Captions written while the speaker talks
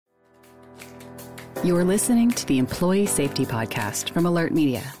You're listening to the Employee Safety Podcast from Alert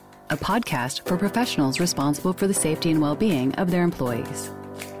Media, a podcast for professionals responsible for the safety and well-being of their employees.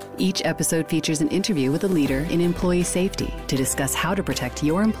 Each episode features an interview with a leader in employee safety to discuss how to protect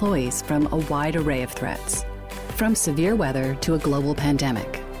your employees from a wide array of threats, from severe weather to a global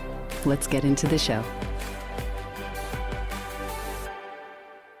pandemic. Let's get into the show.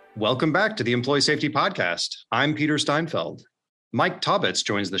 Welcome back to the Employee Safety Podcast. I'm Peter Steinfeld. Mike Taubitz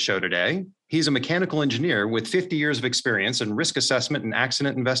joins the show today. He's a mechanical engineer with 50 years of experience in risk assessment and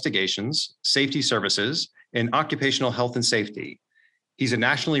accident investigations, safety services, and occupational health and safety. He's a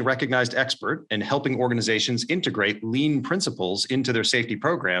nationally recognized expert in helping organizations integrate lean principles into their safety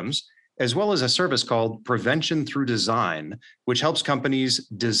programs, as well as a service called Prevention Through Design, which helps companies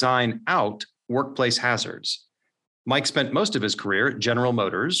design out workplace hazards. Mike spent most of his career at General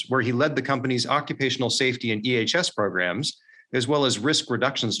Motors, where he led the company's occupational safety and EHS programs, as well as risk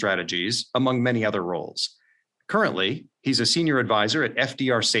reduction strategies, among many other roles. Currently, he's a senior advisor at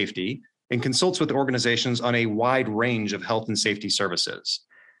FDR Safety and consults with organizations on a wide range of health and safety services.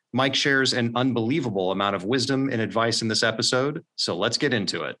 Mike shares an unbelievable amount of wisdom and advice in this episode, so let's get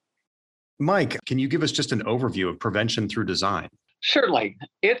into it. Mike, can you give us just an overview of Prevention Through Design? Certainly.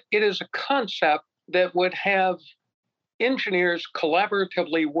 It is a concept that would have engineers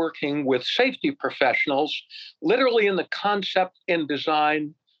collaboratively working with safety professionals, literally in the concept and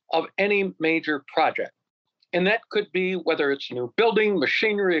design of any major project. And that could be whether it's a new building,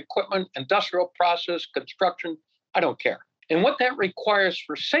 machinery, equipment, industrial process, construction, I don't care. And what that requires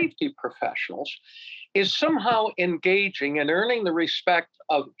for safety professionals is somehow engaging and earning the respect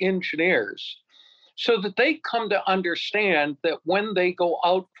of engineers so that they come to understand that when they go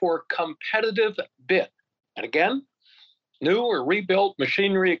out for competitive bid, and again, new or rebuilt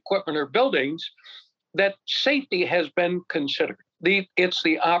machinery, equipment, or buildings, that safety has been considered. It's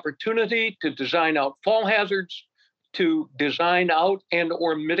the opportunity to design out fall hazards, to design out and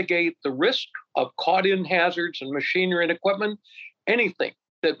or mitigate the risk of caught-in hazards and machinery and equipment, anything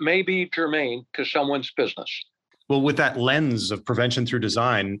that may be germane to someone's business. Well, with that lens of prevention through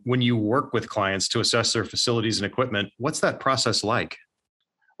design, when you work with clients to assess their facilities and equipment, what's that process like?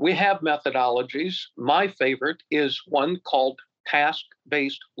 We have methodologies. My favorite is one called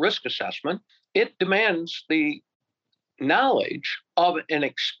task-based risk assessment. It demands the knowledge of an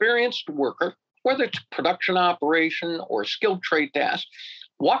experienced worker, whether it's production operation or skilled trade task.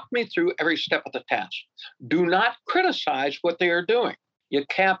 Walk me through every step of the task. Do not criticize what they are doing. You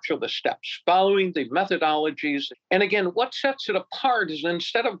capture the steps, following the methodologies. And again, what sets it apart is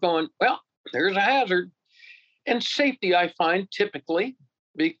instead of going, well, there's a hazard. And safety, I find typically,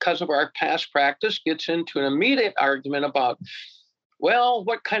 because of our past practice, gets into an immediate argument about, well,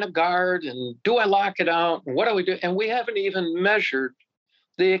 what kind of guard and do I lock it out? And what do we do? And we haven't even measured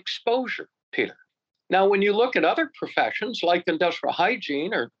the exposure, Peter. Now, when you look at other professions like industrial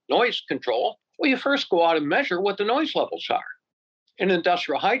hygiene or noise control, well, you first go out and measure what the noise levels are. In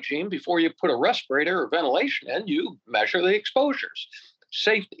industrial hygiene, before you put a respirator or ventilation in, you measure the exposures.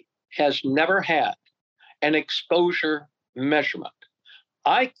 Safety has never had an exposure measurement.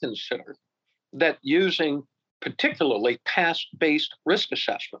 I consider that using particularly task-based risk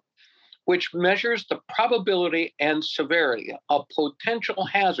assessment, which measures the probability and severity of potential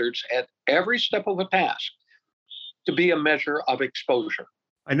hazards at every step of a task, to be a measure of exposure.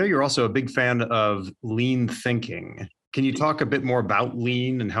 I know you're also a big fan of lean thinking. Can you talk a bit more about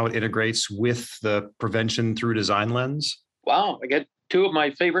lean and how it integrates with the prevention through design lens? Wow, I get two of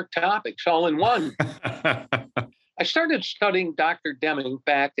my favorite topics all in one. I started studying Dr. Deming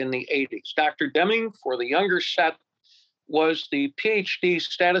back in the 80s. Dr. Deming, for the younger set, was the PhD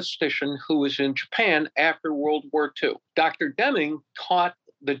statistician who was in Japan after World War II. Dr. Deming taught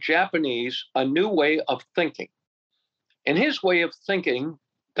the Japanese a new way of thinking. And his way of thinking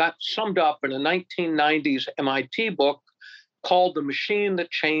got summed up in a 1990s MIT book called The Machine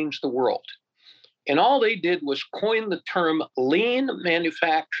That Changed the World. And all they did was coin the term lean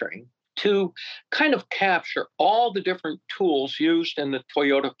manufacturing to kind of capture all the different tools used in the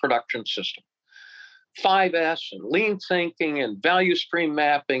Toyota production system. 5S and lean thinking and value stream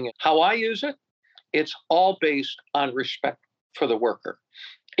mapping. How I use it, it's all based on respect for the worker.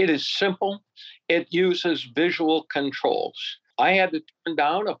 It is simple. It uses visual controls. I had to turn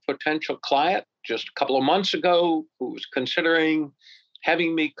down a potential client just a couple of months ago who was considering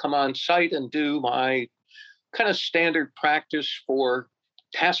having me come on site and do my kind of standard practice for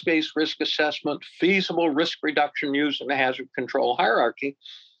task-based risk assessment, feasible risk reduction using the hazard control hierarchy.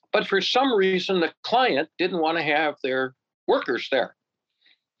 But for some reason, the client didn't want to have their workers there.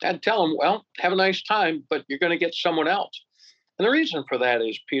 I'd tell them, well, have a nice time, but you're going to get someone else. And the reason for that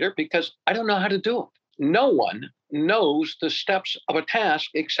is, Peter, because I don't know how to do it. No one knows the steps of a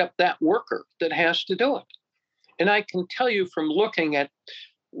task except that worker that has to do it. And I can tell you from looking at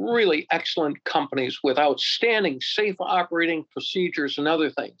really excellent companies with outstanding safe operating procedures and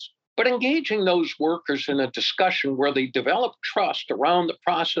other things, but engaging those workers in a discussion where they develop trust around the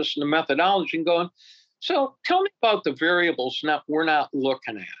process and the methodology and going, so tell me about the variables that we're not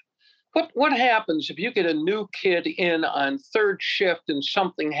looking at. What happens if you get a new kid in on third shift and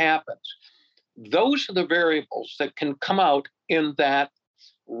something happens? Those are the variables that can come out in that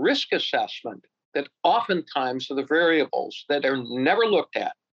risk assessment that oftentimes are the variables that are never looked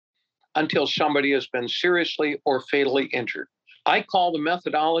at until somebody has been seriously or fatally injured. I call the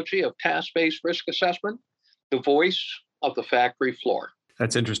methodology of task-based risk assessment the voice of the factory floor.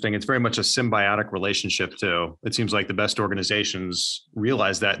 That's interesting. It's very much a symbiotic relationship too. It seems like the best organizations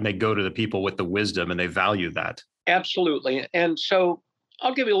realize that and they go to the people with the wisdom and they value that. Absolutely. And so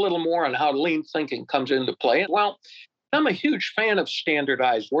I'll give you a little more on how lean thinking comes into play. Well, I'm a huge fan of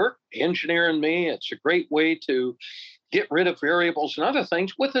standardized work. Engineer and me, it's a great way to get rid of variables and other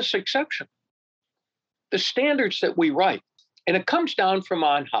things, with this exception. The standards that we write, and it comes down from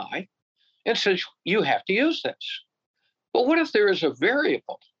on high and says, you have to use this. But what if there is a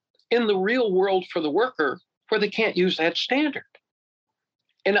variable in the real world for the worker where they can't use that standard?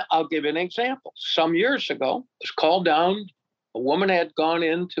 And I'll give you an example. Some years ago, I was called down. A woman had gone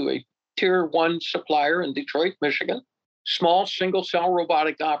into a tier 1 supplier in Detroit, Michigan, small single cell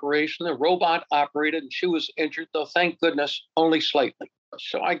robotic operation. The robot operated and she was injured, though thank goodness only slightly.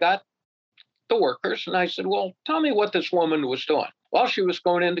 So I got the workers and I said, well, tell me what this woman was doing. Well, she was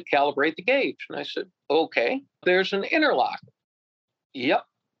going in to calibrate the gauge. And I said, okay, there's an interlock. Yep.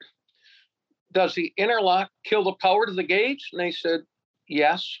 Does the interlock kill the power to the gauge? And they said,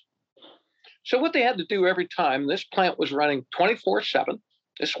 yes. So what they had to do every time, this plant was running 24/7.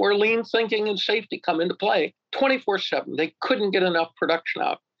 This is where lean thinking and safety come into play. 24/7. They couldn't get enough production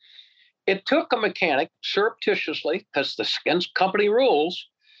out. It took a mechanic surreptitiously, because the company rules,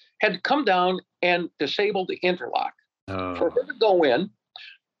 had to come down and disable the interlock. For her to go in,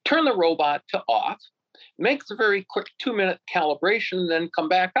 turn the robot to off, make the very quick 2-minute calibration, and then come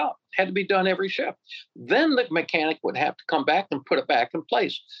back out. Had to be done every shift. Then the mechanic would have to come back and put it back in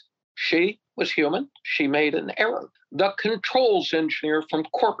place. She was human. She made an error. The controls engineer from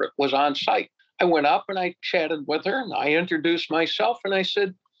corporate was on site. I went up and I chatted with her and I introduced myself and I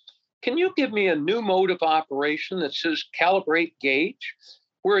said, can you give me a new mode of operation that says calibrate gauge,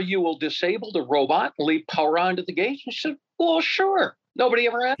 where you will disable the robot and leave power onto the gauge? And she said, well, sure. Nobody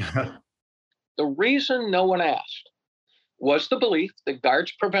ever asked. The reason no one asked was the belief that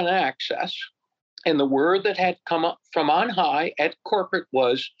guards prevent access. And the word that had come up from on high at corporate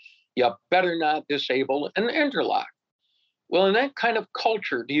was, you better not disable an interlock. Well, in that kind of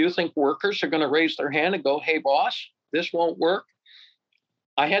culture, do you think workers are going to raise their hand and go, hey, boss, this won't work?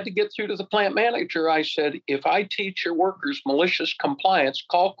 I had to get through to the plant manager. I said, if I teach your workers malicious compliance,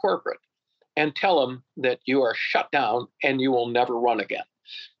 call corporate and tell them that you are shut down and you will never run again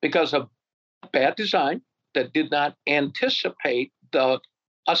because of bad design that did not anticipate the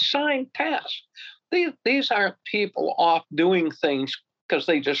assigned task. These aren't people off doing things because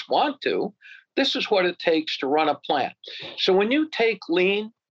they just want to. This is what it takes to run a plant. So when you take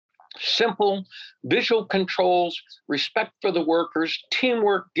lean, simple visual controls, respect for the workers,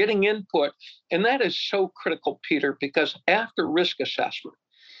 teamwork, getting input, and that is so critical, Peter, because after risk assessment,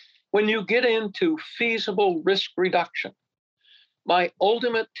 when you get into feasible risk reduction, my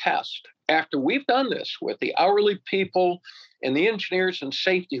ultimate test, after we've done this with the hourly people and the engineers and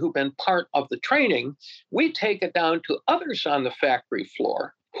safety who've been part of the training, we take it down to others on the factory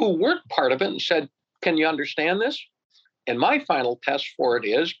floor who weren't part of it and said, can you understand this? And my final test for it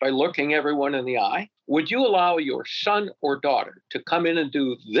is, by looking everyone in the eye, would you allow your son or daughter to come in and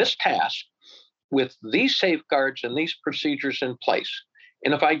do this task with these safeguards and these procedures in place?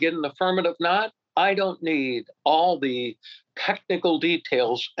 And if I get an affirmative nod, I don't need all the technical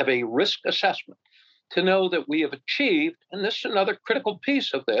details of a risk assessment to know that we have achieved, and this is another critical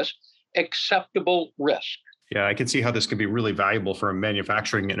piece of this, acceptable risk. Yeah, I can see how this can be really valuable for a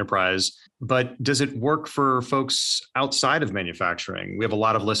manufacturing enterprise, but does it work for folks outside of manufacturing? We have a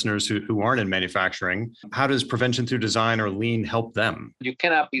lot of listeners who aren't in manufacturing. How does prevention through design or lean help them? You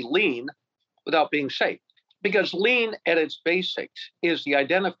cannot be lean without being safe, because lean at its basics is the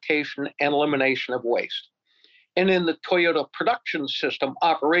identification and elimination of waste. And in the Toyota production system,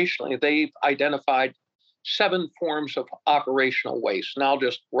 operationally, they've identified 7 forms of operational waste. And I'll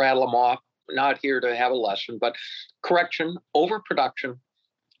just rattle them off. Not here to have a lesson, but correction, overproduction,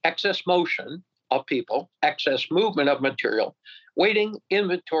 excess motion of people, excess movement of material, weighting,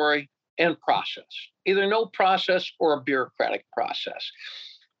 inventory, and process. Either no process or a bureaucratic process.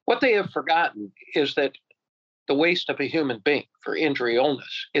 What they have forgotten is that the waste of a human being for injury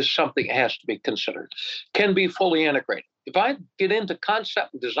illness is something that has to be considered, can be fully integrated. If I get into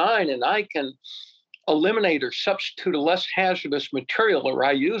concept and design and I can eliminate or substitute a less hazardous material, or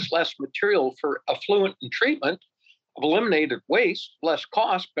I use less material for effluent and treatment, I've eliminated waste, less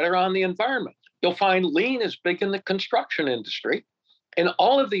cost, better on the environment. You'll find lean is big in the construction industry. And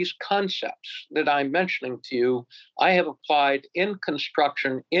all of these concepts that I'm mentioning to you, I have applied in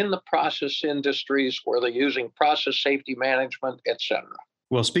construction, in the process industries where they're using process safety management, et cetera.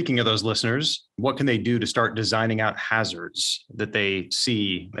 Well, speaking of those listeners, what can they do to start designing out hazards that they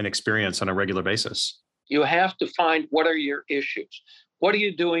see and experience on a regular basis? You have to find what are your issues. What are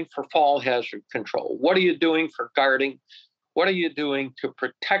you doing for fall hazard control? What are you doing for guarding? What are you doing to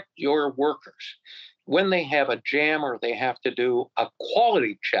protect your workers? When they have a jam or they have to do a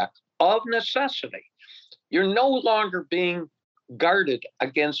quality check of necessity, you're no longer being guarded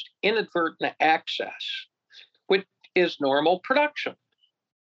against inadvertent access, which is normal production.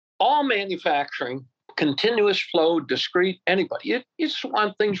 All manufacturing, continuous flow, discrete, anybody, you just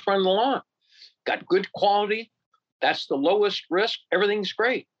want things running along. Got good quality, that's the lowest risk, everything's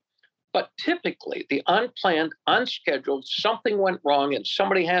great. But typically, the unplanned, unscheduled, something went wrong and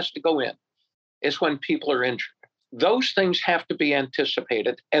somebody has to go in, is when people are injured. Those things have to be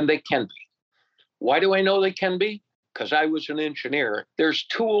anticipated, and they can be. Why do I know they can be? Because I was an engineer. There's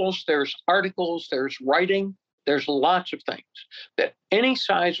tools, there's articles, there's writing, there's lots of things that any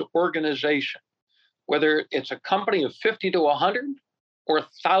size organization, whether it's a company of 50 to 100 or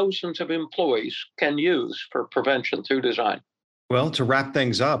thousands of employees, can use for prevention through design. Well, to wrap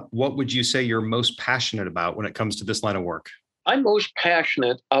things up, what would you say you're most passionate about when it comes to this line of work? I'm most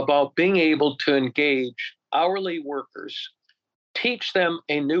passionate about being able to engage hourly workers, teach them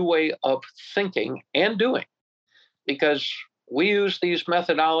a new way of thinking and doing, because we use these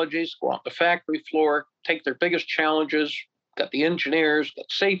methodologies, go on the factory floor, take their biggest challenges, got the engineers,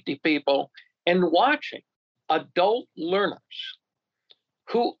 got safety people, and watching adult learners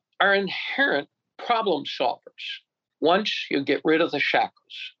who are inherent problem solvers. Once you get rid of the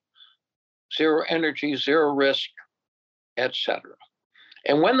shackles, zero energy, zero risk, etc.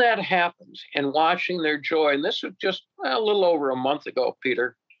 And when that happens, and watching their joy, and this was just a little over a month ago,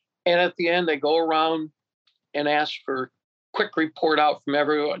 Peter, and at the end they go around and ask for quick report out from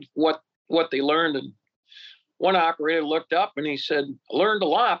everyone what they learned. And one operator looked up and he said, I learned a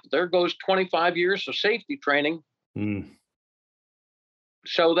lot, but there goes 25 years of safety training.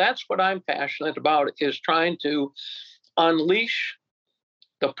 So that's what I'm passionate about, is trying to unleash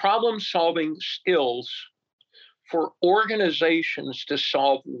the problem-solving skills for organizations to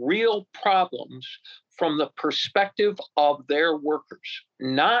solve real problems from the perspective of their workers,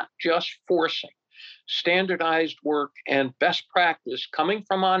 not just forcing standardized work and best practice coming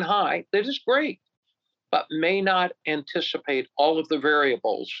from on high. That is great, but may not anticipate all of the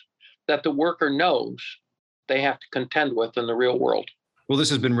variables that the worker knows they have to contend with in the real world. Well, this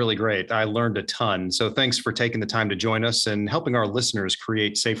has been really great. I learned a ton. So thanks for taking the time to join us and helping our listeners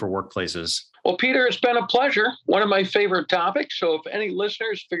create safer workplaces. Well, Peter, it's been a pleasure. One of my favorite topics. So if any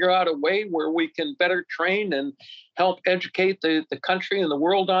listeners figure out a way where we can better train and help educate the country and the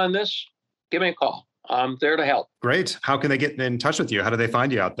world on this, give me a call. I'm there to help. Great. How can they get in touch with you? How do they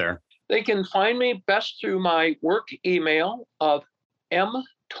find you out there? They can find me best through my work email of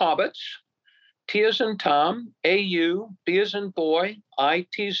mtobbetts, T as in Tom, A-U, B as in boy,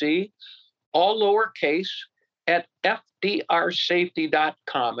 I-T-Z, all lowercase, at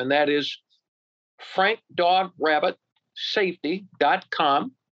fdrsafety.com. And that is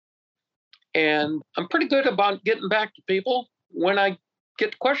frankdograbbitsafety.com. And I'm pretty good about getting back to people when I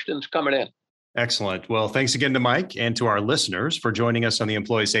get questions coming in. Excellent. Well, thanks again to Mike and to our listeners for joining us on the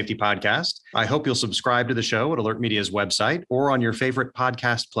Employee Safety Podcast. I hope you'll subscribe to the show at Alert Media's website or on your favorite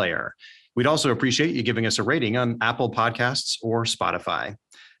podcast player. We'd also appreciate you giving us a rating on Apple Podcasts or Spotify.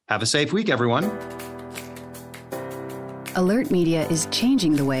 Have a safe week, everyone. Alert Media is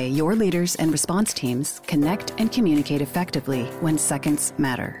changing the way your leaders and response teams connect and communicate effectively when seconds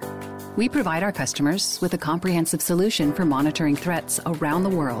matter. We provide our customers with a comprehensive solution for monitoring threats around the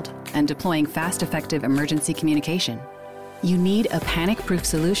world and deploying fast, effective emergency communication. You need a panic-proof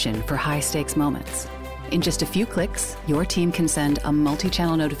solution for high-stakes moments. In just a few clicks, your team can send a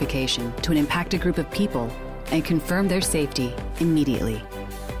multi-channel notification to an impacted group of people and confirm their safety immediately.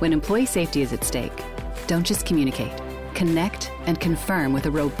 When employee safety is at stake, don't just communicate. Connect and confirm with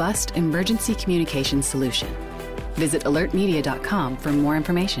a robust emergency communications solution. Visit alertmedia.com for more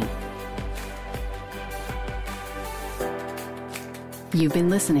information. You've been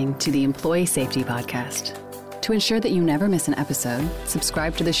listening to the Employee Safety Podcast. To ensure that you never miss an episode,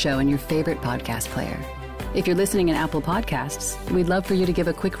 subscribe to the show in your favorite podcast player. If you're listening in Apple Podcasts, we'd love for you to give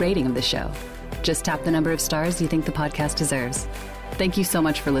a quick rating of the show. Just tap the number of stars you think the podcast deserves. Thank you so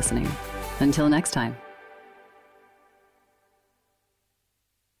much for listening. Until next time.